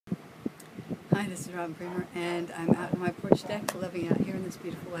Hi, this is Robin Bremer, and I'm out on my porch deck, loving out here in this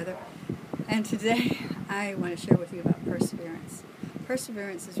beautiful weather. And today I want to share with you about perseverance.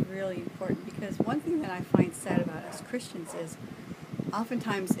 Perseverance is really important because one thing that I find sad about us Christians is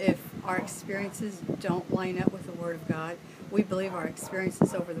oftentimes if our experiences don't line up with the Word of God, we believe our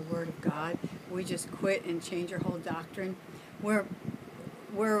experiences over the Word of God, we just quit and change our whole doctrine, where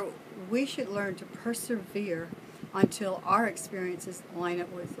we should learn to persevere until our experiences line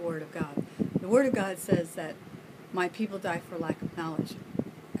up with the Word of God. The Word of God says that my people die for lack of knowledge.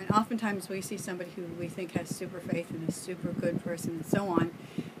 And oftentimes we see somebody who we think has super faith and is a super good person and so on,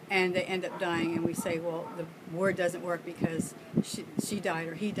 and they end up dying, and we say, well, the Word doesn't work because she died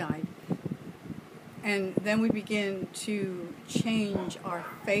or he died. And then we begin to change our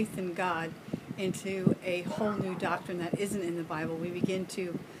faith in God into a whole new doctrine that isn't in the Bible. We begin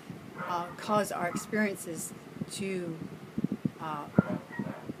to cause our experiences to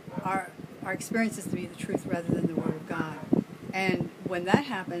our experiences to be the truth rather than the Word of God. And when that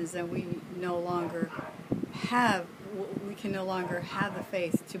happens, then we can no longer have the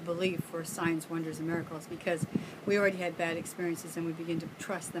faith to believe for signs, wonders, and miracles, because we already had bad experiences, and we begin to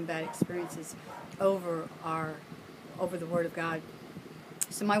trust them bad experiences over the Word of God.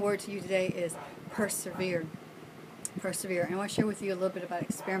 So my word to you today is persevere. Persevere. And I want to share with you a little bit about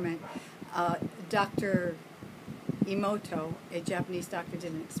experiment. Dr. Emoto, a Japanese doctor,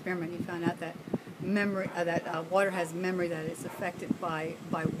 did an experiment. He found out that water has memory that is affected by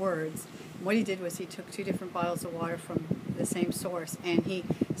words. And what he did was he took two different bottles of water from the same source, and he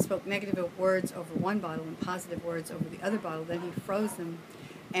spoke negative words over one bottle and positive words over the other bottle. Then he froze them,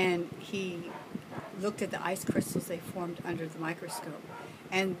 and he looked at the ice crystals they formed under the microscope.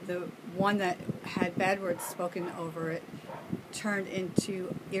 And the one that had bad words spoken over it turned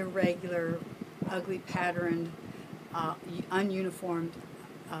into irregular, ugly patterned, ununiformed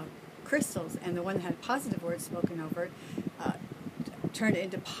crystals, and the one that had positive words spoken over it turned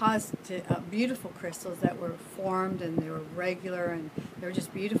into beautiful crystals that were formed, and they were regular, and they were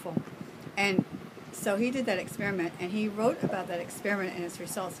just beautiful. And so he did that experiment, and he wrote about that experiment and its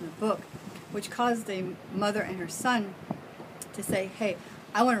results in a book, which caused the mother and her son to say, hey,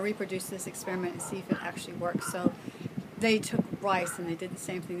 I want to reproduce this experiment and see if it actually works. So they took rice, and they did the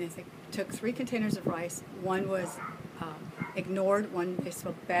same thing. They took 3 containers of rice. One was ignored, one they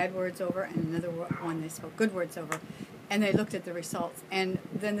spoke bad words over, and another one they spoke good words over. And they looked at the results. And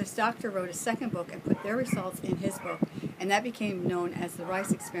then this doctor wrote a second book and put their results in his book. And that became known as the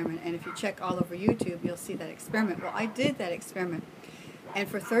rice experiment. And if you check all over YouTube, you'll see that experiment. Well, I did that experiment. And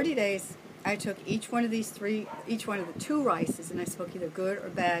for 30 days, I took each one of the 2 rices, and I spoke either good or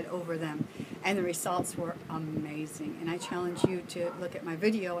bad over them. And the results were amazing. And I challenge you to look at my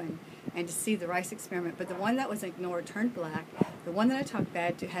video and to see the rice experiment. But the one that was ignored turned black. The one that I talked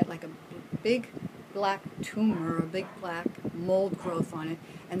bad to had like a big black tumor, a big black mold growth on it.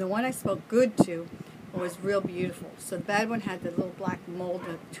 And the one I spoke good to was real beautiful. So the bad one had the little black mold,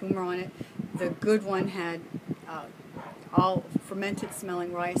 the tumor on it. The good one had all fermented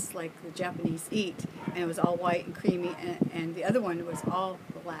smelling rice like the Japanese eat, and it was all white and creamy, and the other one was all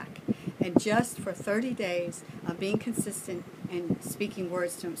black. And just for 30 days of being consistent and speaking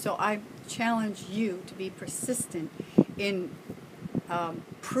words to him. So I challenge you to be persistent in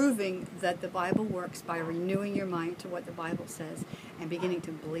proving that the Bible works by renewing your mind to what the Bible says and beginning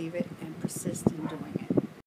to believe it and persist in doing it.